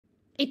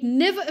it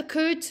never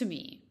occurred to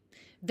me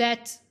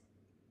that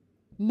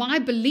my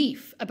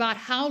belief about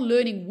how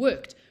learning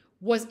worked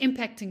was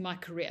impacting my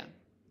career.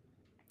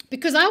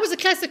 Because I was a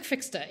classic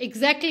fixer,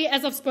 exactly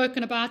as I've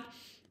spoken about.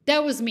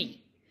 That was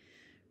me.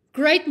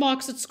 Great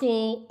marks at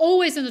school,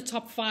 always in the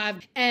top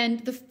 5.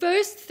 And the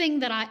first thing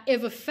that I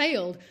ever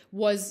failed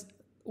was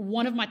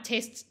one of my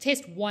tests,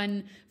 test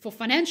 1 for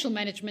financial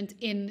management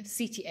in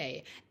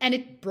CTA. And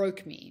it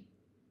broke me.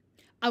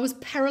 I was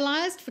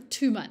paralyzed for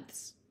 2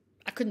 months.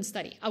 I couldn't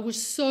study. I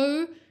was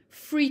so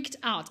freaked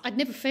out. I'd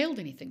never failed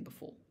anything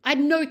before. I had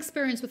no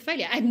experience with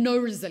failure. I had no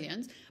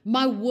resilience.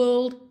 My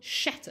world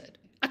shattered.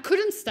 I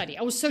couldn't study.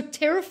 I was so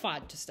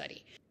terrified to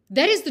study.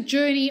 That is the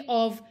journey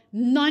of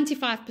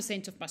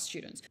 95% of my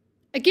students.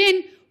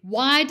 Again,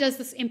 why does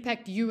this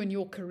impact you and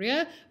your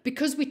career?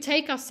 Because we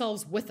take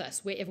ourselves with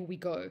us wherever we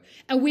go.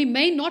 And we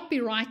may not be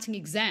writing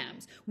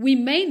exams. We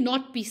may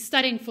not be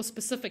studying for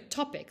specific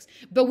topics.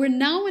 But we're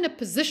now in a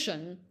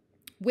position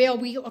where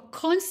we are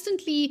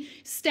constantly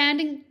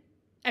standing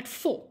at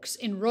forks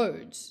in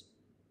roads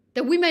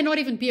that we may not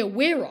even be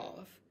aware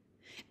of.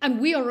 And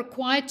we are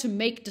required to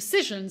make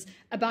decisions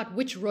about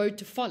which road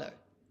to follow.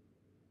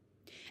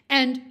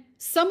 And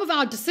some of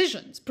our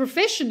decisions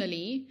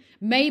professionally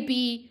may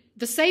be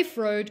the safe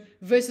road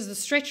versus the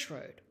stretch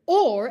road.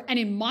 Or, and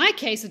in my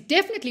case, it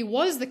definitely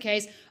was the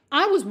case,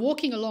 I was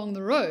walking along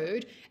the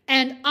road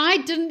and I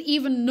didn't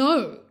even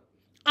know.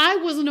 I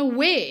wasn't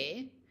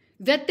aware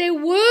that there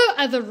were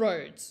other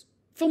roads.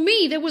 For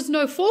me, there was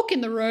no fork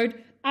in the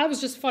road. I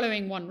was just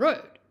following one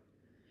road.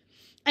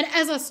 And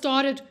as I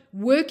started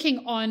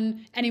working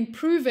on and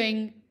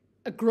improving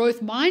a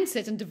growth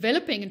mindset and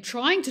developing and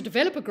trying to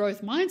develop a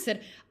growth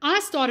mindset, I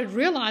started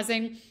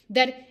realizing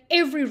that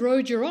every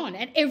road you're on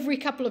and every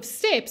couple of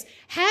steps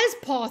has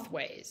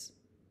pathways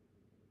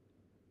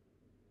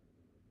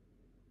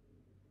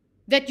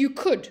that you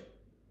could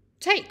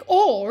take.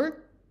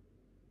 Or,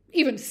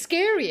 even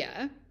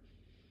scarier,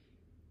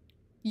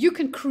 you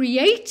can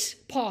create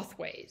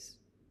pathways.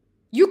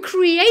 You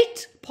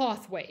create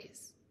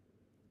pathways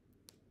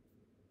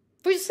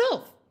for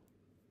yourself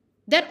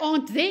that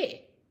aren't there.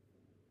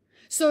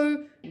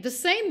 So the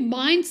same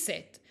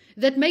mindset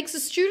that makes a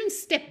student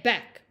step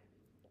back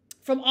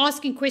from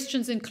asking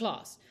questions in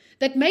class,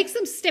 that makes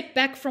them step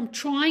back from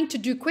trying to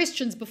do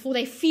questions before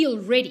they feel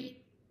ready,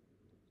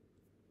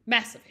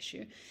 massive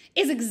issue,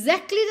 is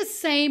exactly the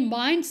same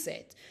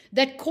mindset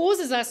that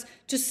causes us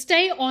to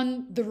stay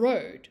on the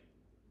road,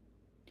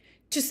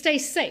 to stay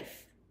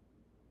safe,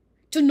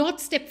 to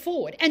not step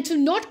forward, and to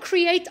not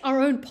create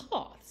our own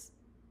paths,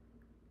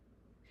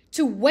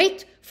 to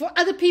wait for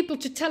other people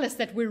to tell us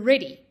that we're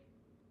ready,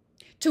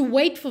 to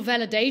wait for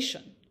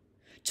validation,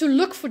 to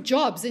look for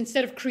jobs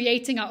instead of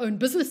creating our own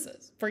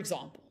businesses, for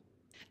example.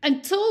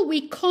 Until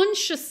we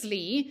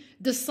consciously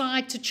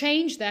decide to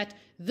change that,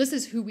 this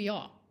is who we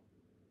are.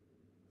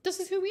 This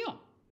is who we are.